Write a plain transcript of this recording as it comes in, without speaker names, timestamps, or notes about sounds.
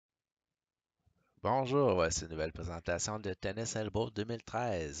Bonjour, voici une nouvelle présentation de Tennis Elbow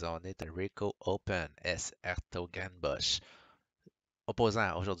 2013. On est à Rico Open, S. Hertogenbosch.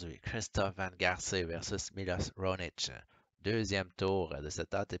 Opposant aujourd'hui, Christophe Van Garsse versus Milos Raonic. Deuxième tour de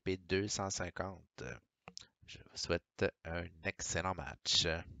cet ATP 250. Je vous souhaite un excellent match.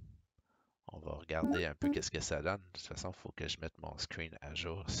 On va regarder un peu qu'est-ce que ça donne. De toute façon, il faut que je mette mon screen à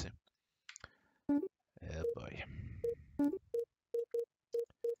jour ici. Oh boy.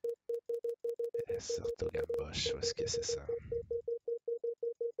 S. Hertogenbosch, où est-ce que c'est ça? Ça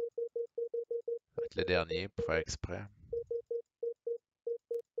va être le dernier pour faire exprès.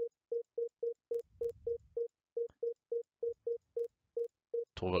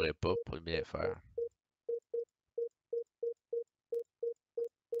 Trouverai pas pour le bien faire.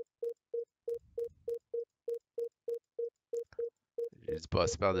 J'ai dû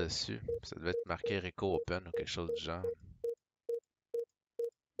passer par-dessus. Ça devait être marqué Rico Open ou quelque chose du genre.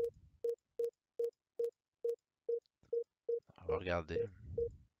 On va regarder.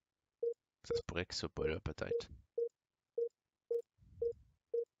 Ça se pourrait qu'il soit pas là, peut-être.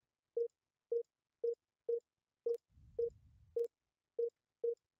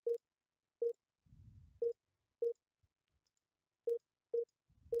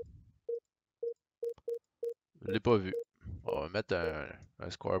 Je l'ai pas vu. On va mettre un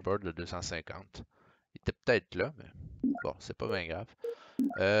scoreboard de 250. Il était peut-être là, mais bon, c'est pas bien grave.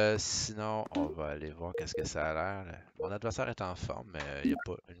 Sinon, on va aller voir qu'est-ce que ça a l'air. Mon adversaire est en forme, mais il n'y a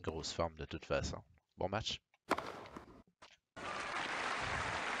pas une grosse forme de toute façon. Bon match.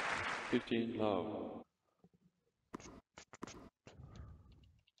 15 love.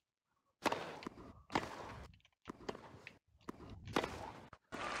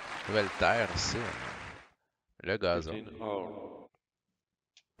 Nouvelle terre ici. Le gazon. 15 all.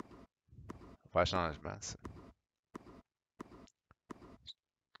 Faire changement, ça.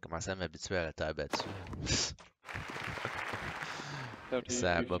 Commencer à m'habituer à la terre battue.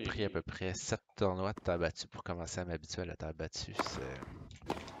 Ça m'a pris à peu près 7 tournois de terre battue pour commencer à m'habituer à la terre battue. C'est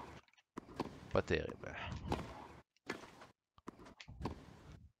pas terrible.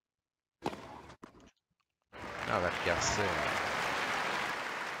 On va regarder ça.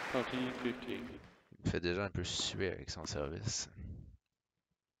 13, 15. Il me fait déjà un peu suer avec son service.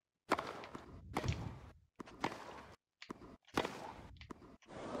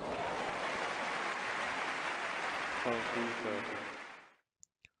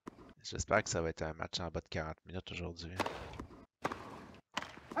 J'espère que ça va être un match en bas de 40 minutes aujourd'hui.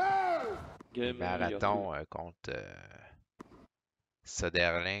 Marathon contre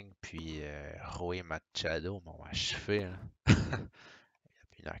Soderling puis Rui Machado m'ont achevé. Là.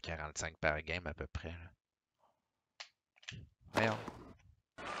 Il y a 1h45 par game à peu près. Là. Voyons.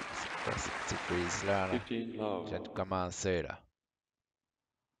 C'est quoi ces petits freezes-là? Là? 15 Je viens de love. commencer là.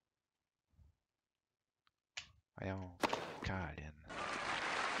 Voyons. Colin.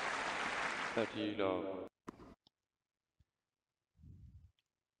 30 love.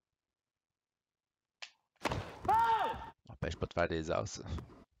 M'empêche pas de faire des as, ça.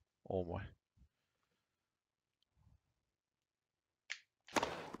 Au moins.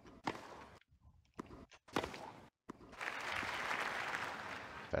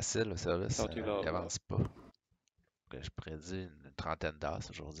 Facile le service. Il avance pas. Je prédis une trentaine d'as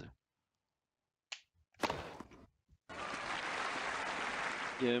aujourd'hui.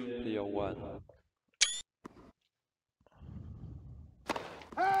 Game player 1.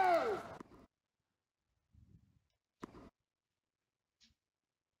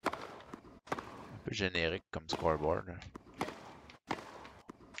 Un peu générique comme scoreboard. Là.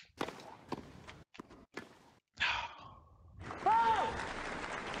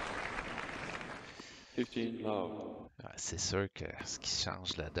 15 love. Ouais, c'est sûr que ce qui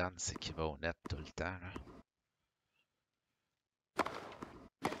change la donne, c'est qu'il va au net tout le temps. Là.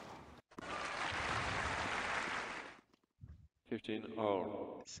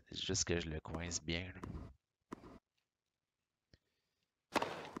 All. C'est juste que je le coince bien. Là.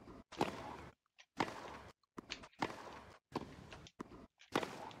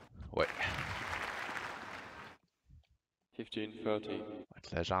 Ouais. 15, 30.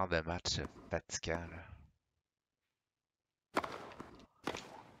 C'est le genre de match fatigant. Là.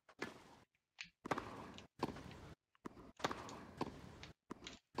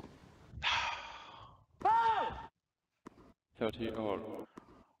 All.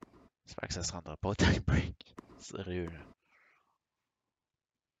 J'espère que ça se rendra pas au tie break. Sérieux. Là.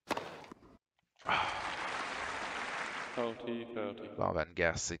 30, 30. Bon, Van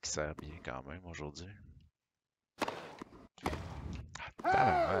Garsse qui sert bien quand même aujourd'hui.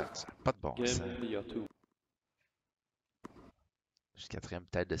 Ah, ça n'a pas de bon sens. Game player 2. Je suis quatrième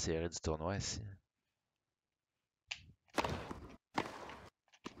tête de série du tournoi ici.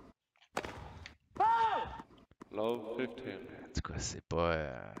 Love 15. En tout cas, c'est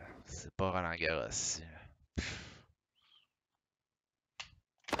pas Roland Garros ici.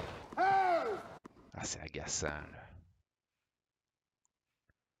 Ah, c'est agaçant, là.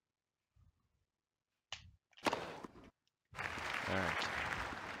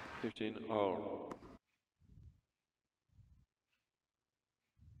 Ok. 15 all.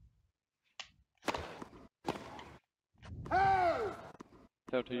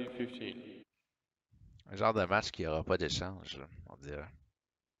 Thirty 15. Un genre de match qui aura pas d'échange, là, on dirait.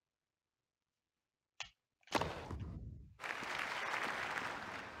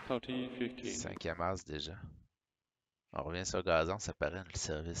 15. 5e as déjà. On revient sur le gazon, ça paraît, le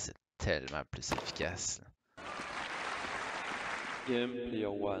service est tellement plus efficace, là. Game player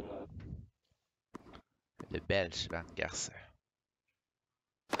 1. Le Belge Van Garsse.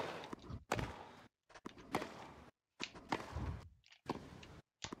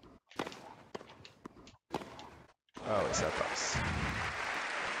 Ah oui, ça passe.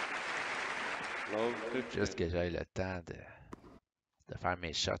 Love 15. Juste que j'aille le temps de faire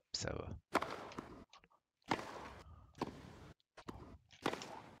mes shots, puis ça va.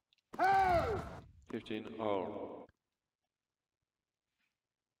 Oh! 15 all.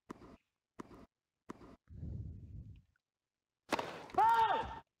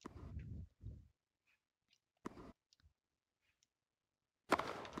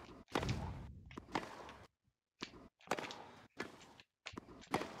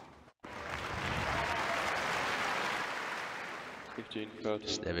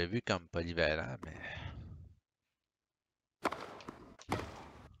 Je l'avais vu comme polyvalent, mais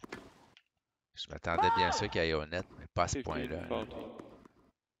je m'attendais bien sûr qu'il aille au net, mais pas à ce point-là.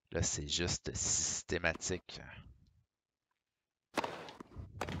 Là, c'est juste systématique.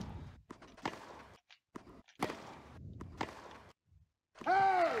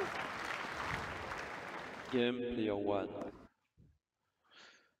 Game player 1.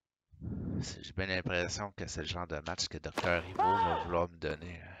 J'ai bien l'impression que c'est le genre de match que Dr. Ivo va vouloir me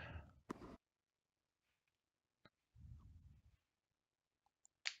donner.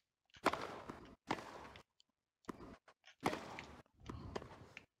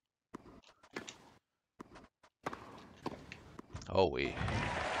 Oh oui.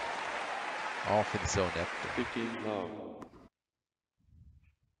 On finit ça au net. 15 love.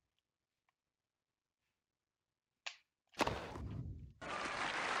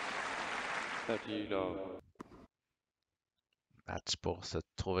 Love. Match pour se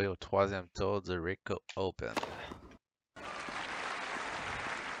trouver au 3e tour du Rico Open.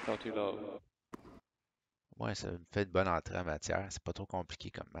 30 love. Ouais, ça me fait une bonne entrée en matière. C'est pas trop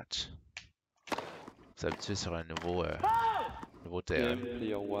compliqué comme match. S'habituer sur un nouveau terrain. Game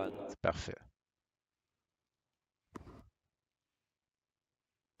player 1. C'est parfait.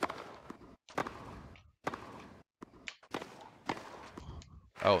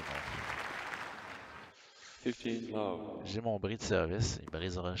 Oh non. 15 love. J'ai mon bris de service. Il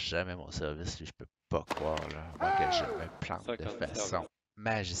brisera jamais mon service. Lui, je peux pas croire, là. Moi que je me plante de Second façon service.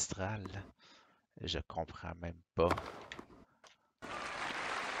 magistrale. Je comprends même pas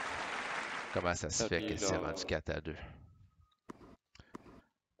comment ça se fait que c'est rendu 4 à 2.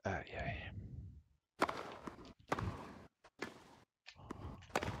 Aïe aïe.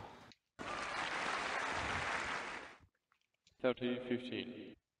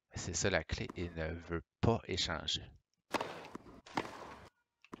 C'est ça la clé. Il ne veut pas échanger.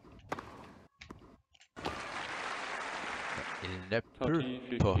 Il ne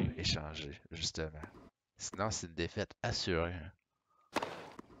peut pas échanger, justement. Sinon, c'est une défaite assurée.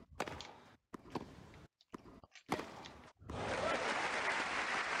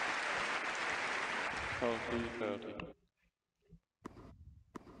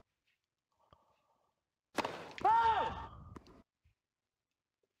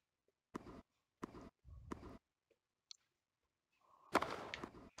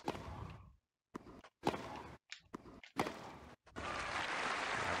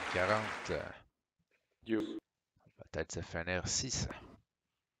 « 40. Peut-être se finir 6.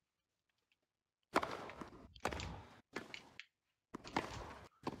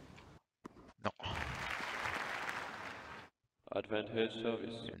 Non. Advantage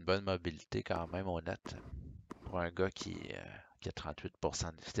service. Une bonne mobilité quand même au net. Pour un gars qui a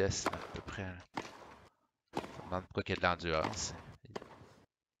 38% de vitesse, à peu près. Ça me demande pourquoi il y a de l'endurance.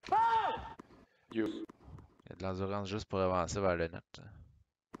 Il y a de l'endurance juste pour avancer vers le net.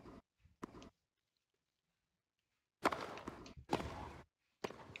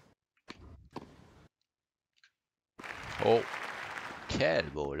 Oh! Quel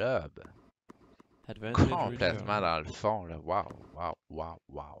beau lob! Complètement dans le fond, là. Wow, wow, wow,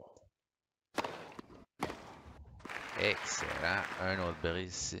 wow. Excellent. Un autre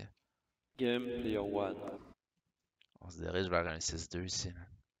brise ici. Game player 1. On se dirige vers un 6-2 ici. Là.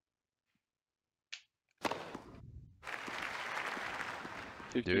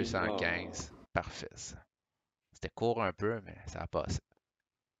 15 love. 215. Parfait, ça. C'était court un peu, mais ça a passé.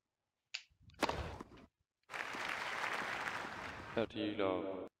 30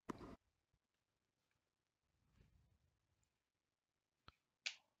 love.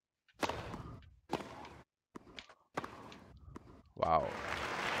 Wow.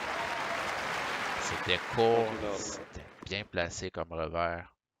 C'était court. 40 love. C'était bien placé comme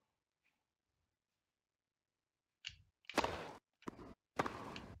revers.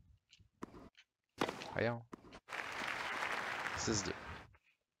 Voyons. 6-2.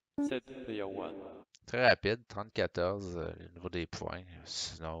 7 player 1. Très rapide, 34 au niveau des points.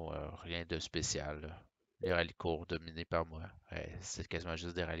 Sinon, rien de spécial. Là. Les rallyes courts dominés par moi. Ouais, c'est quasiment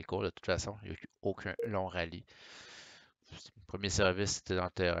juste des rallyes courts. De toute façon, il n'y a eu aucun long rallye. Premier service, c'était dans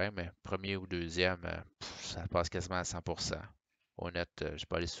le terrain, mais premier ou deuxième, ça passe quasiment à 100%. Honnête, j'ai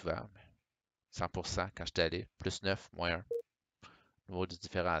pas allé souvent, mais 100% quand j'étais allé. Plus 9, moins 1. Au niveau du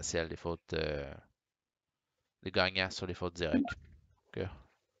différentiel, les fautes, les gagnants sur les fautes directes. Donc,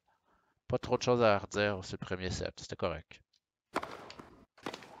 pas trop de choses à redire sur le premier set. C'était correct.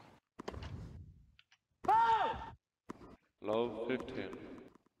 Love 15.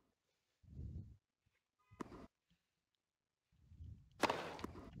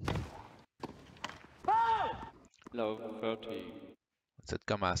 Love 30. On essaie de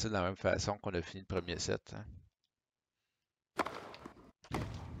commencer de la même façon qu'on a fini le premier set. Hein.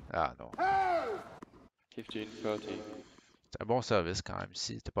 Ah non. 15-30. C'est un bon service quand même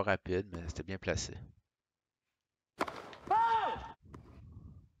ici. C'était pas rapide, mais c'était bien placé.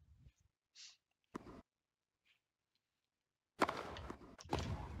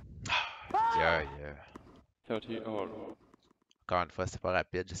 Aïe, 30 all. encore une fois, c'était pas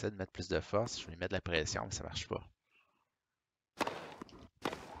rapide. J'essaie de mettre plus de force. Je vais mettre de la pression, mais ça marche pas.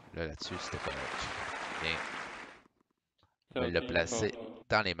 Là-dessus, c'était correct. Bien. Il me l'a 30 placé 40.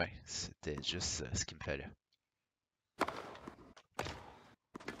 dans les mains. C'était juste ce qu'il me fallait.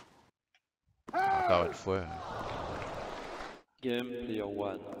 Encore une fois, Game player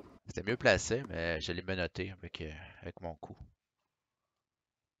 1. c'était mieux placé, mais je l'ai menotté avec mon coup.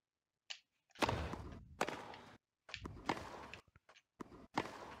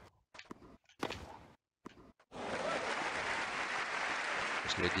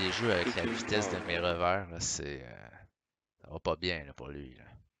 Parce que des jeux avec la vitesse de mes revers, là, ça va pas bien là, pour lui. Là.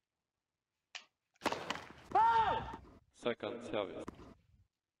 50 service.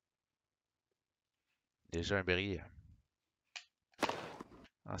 Déjà un bris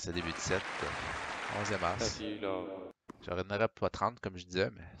en ce début de set, 11e mars. 30 love. J'aurais n'aurais pas 30 comme je disais,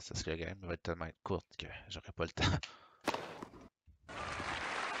 mais ça serait la game va être tellement courte que j'aurais pas le temps.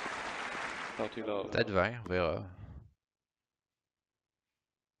 30 love. Peut-être 20, on verra.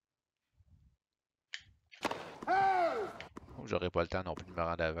 Ou j'aurais pas le temps non plus de me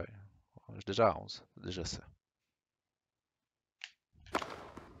rendre à 20. J'ai déjà 11, c'est déjà ça.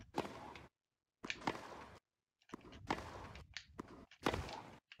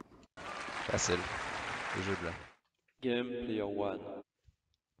 Facile. Le jeu blanc. Game player 1.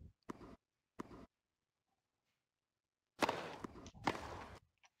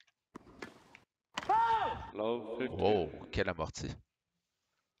 Love 15. Oh, quelle amortie.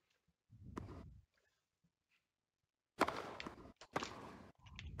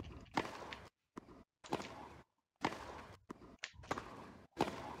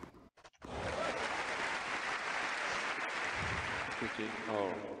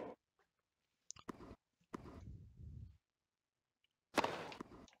 All.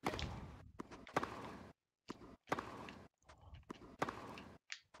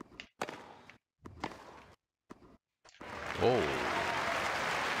 Oh!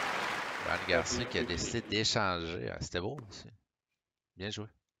 Garsse qui a décidé d'échanger. Ah, c'était beau aussi. Bien joué.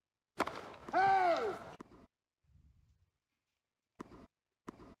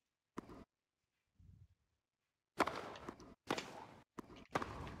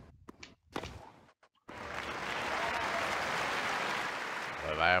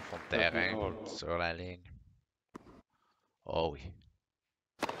 Revers, fond de terrain, sur la ligne. Oh oui.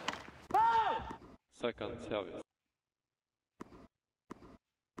 50 service.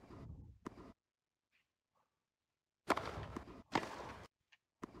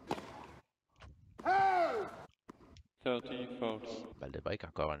 Balle de break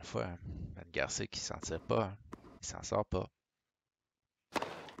encore une fois. Hein. Garsse qui s'en tire pas. Hein. Il s'en sort pas.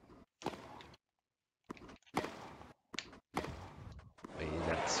 Et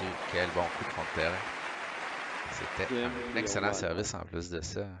là-dessus, quel bon coup de fond de terrain. C'était Game un player excellent 1. service en plus de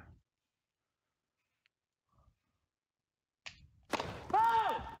ça.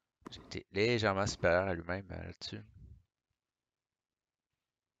 J'ai été légèrement supérieur à lui-même là-dessus.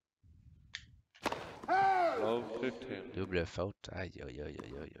 Love 15. Double faute. Aïe, aïe, aïe,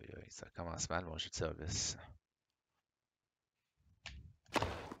 aïe, aïe, aïe, aïe. Ça commence mal, mon jeu de service.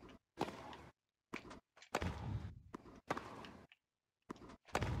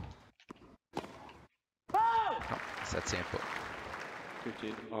 Non, ça tient pas.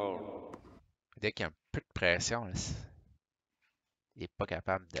 15 all. Dès qu'il y a un peu de pression, là, il est pas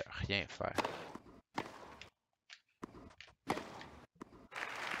capable de rien faire.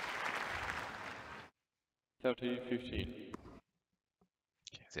 30-15.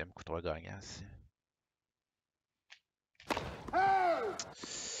 15e coup 3 gagnant ici.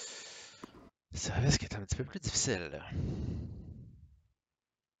 Ça risque d'être un petit peu plus difficile, là.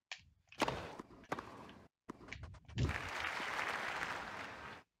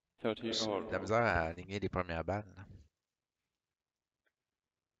 30 J'ai de la all. misère à aligner les premières balles, là.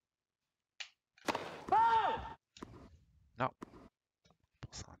 Non. Le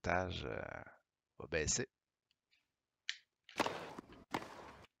pourcentage va baisser.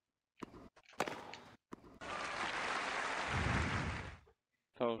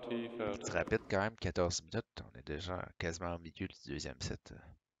 30 C'est 30. rapide quand même, 14 minutes. On est déjà quasiment au milieu du deuxième set.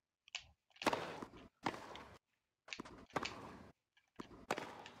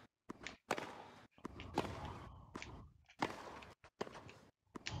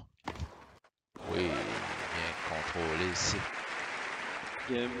 Oui, bien contrôlé ici.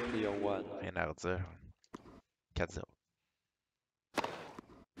 Game player 1. Rien à redire. 4-0.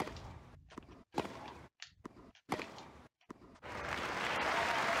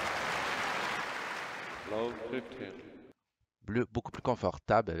 Love 15. Beaucoup plus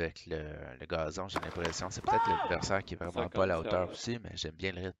confortable avec le gazon, j'ai l'impression. C'est peut-être l'adversaire qui est vraiment pas à la 50 hauteur service. aussi, mais j'aime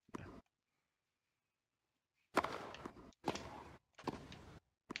bien le rythme.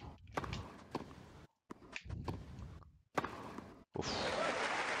 Ouf.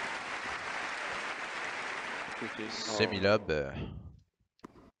 15 all. Semi-lob,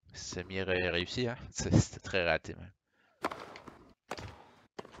 semi-réussi, hein? C'était très raté, même.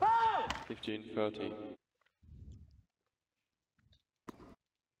 15 30.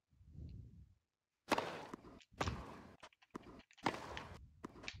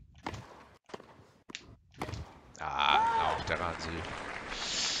 Ah, non, j'étais rendu.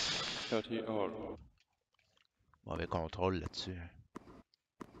 30 all. Mauvais contrôle là-dessus.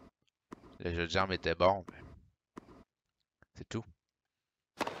 Le jeu de jambes était bon, mais c'est tout.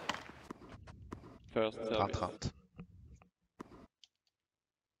 First service. 30-30.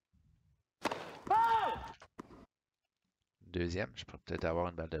 Deuxième, je pourrais peut-être avoir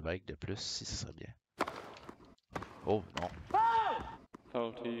une balle de break de plus si ce serait bien. Oh non,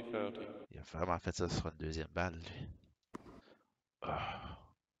 30 30. il a vraiment fait ça sur une deuxième balle, lui. Ah.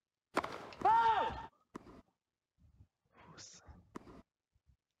 Fou, ça.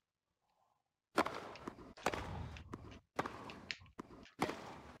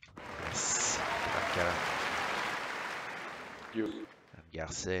 Yes. 40. You.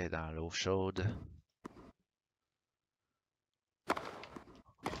 Garsse dans l'eau chaude.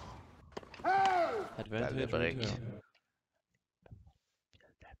 Balle de Advantage break. return.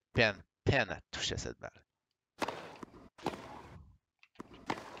 Peine à toucher cette balle.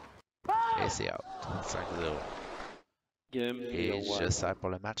 Et c'est out. 5-0. Game player Et je 1. sers pour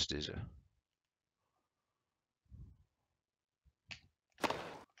le match déjà.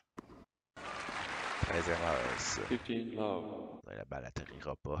 Très heureuse. 15 love. La balle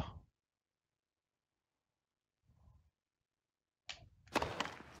atterrira pas.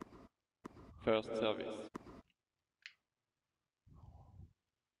 First service.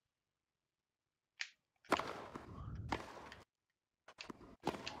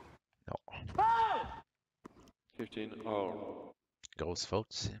 Non. 15 all. Grosse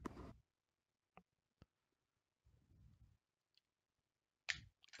faute ici.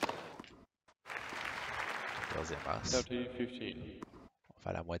 Troisième as. 30 15. On va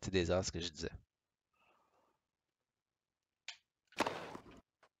faire la moitié des as que je disais.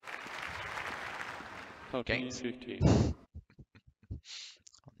 30 15. 15.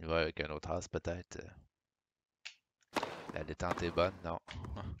 On y va avec un autre as peut-être. La détente est bonne, non.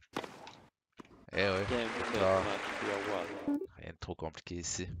 Eh oui. Game Ah, match player 1. rien de trop compliqué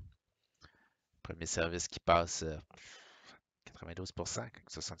ici. Premier service qui passe 92%,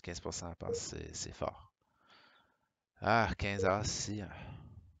 75% passe, c'est fort. Ah, 15 as ici.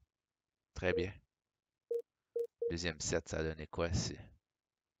 Très bien. Deuxième set, ça a donné quoi ici?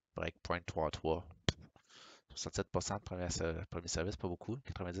 Break point 3-3. 67% de premier service, pas beaucoup.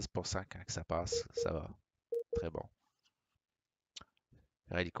 90% quand ça passe, ça va. Très bon.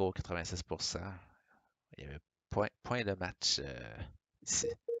 Rallye court, 86%. Il y avait point de match ici.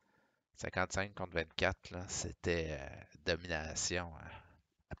 55 contre 24, là, c'était domination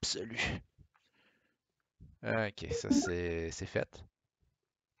absolue. Ok, ça c'est fait.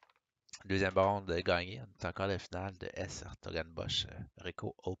 Deuxième ronde gagnée. On est encore à la finale de S. Hertogenbosch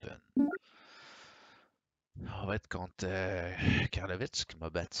Rico Open. On va être contre Karlovic qui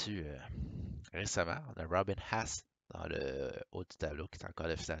m'a battu récemment. On a Robin Haas dans le haut du tableau qui est encore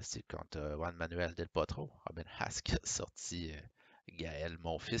la finale ici contre Juan Manuel Del Potro. Robin Haas qui a sorti Gaël,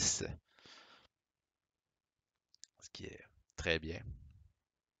 mon fils, ce qui est très bien.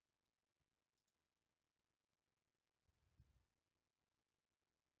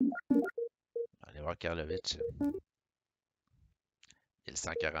 Allez voir Karlovic.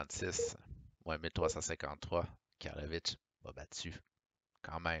 1146, moins 1353. Karlovic m'a battu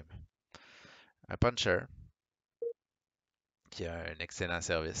quand même. Un puncher qui a un excellent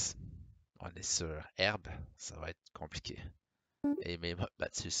service. On est sur herbe, ça va être compliqué. Et mais il m'a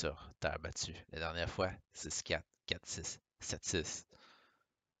battu sur terre battue. La dernière fois, 6-4, 4-6, 7-6.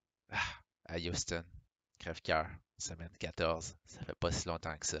 Ah, à Houston, crève-cœur, semaine 14. Ça fait pas si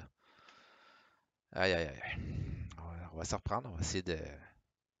longtemps que ça. Aïe, aïe, aïe. On va se reprendre, on va essayer de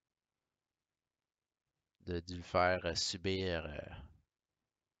lui faire subir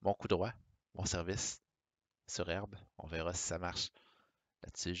mon coup droit, mon service sur herbe. On verra si ça marche.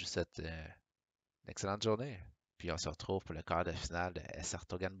 Là-dessus, je vous souhaite une excellente journée. Puis on se retrouve pour le quart de finale de S.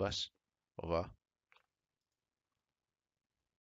 Hertogenbosch. Au revoir.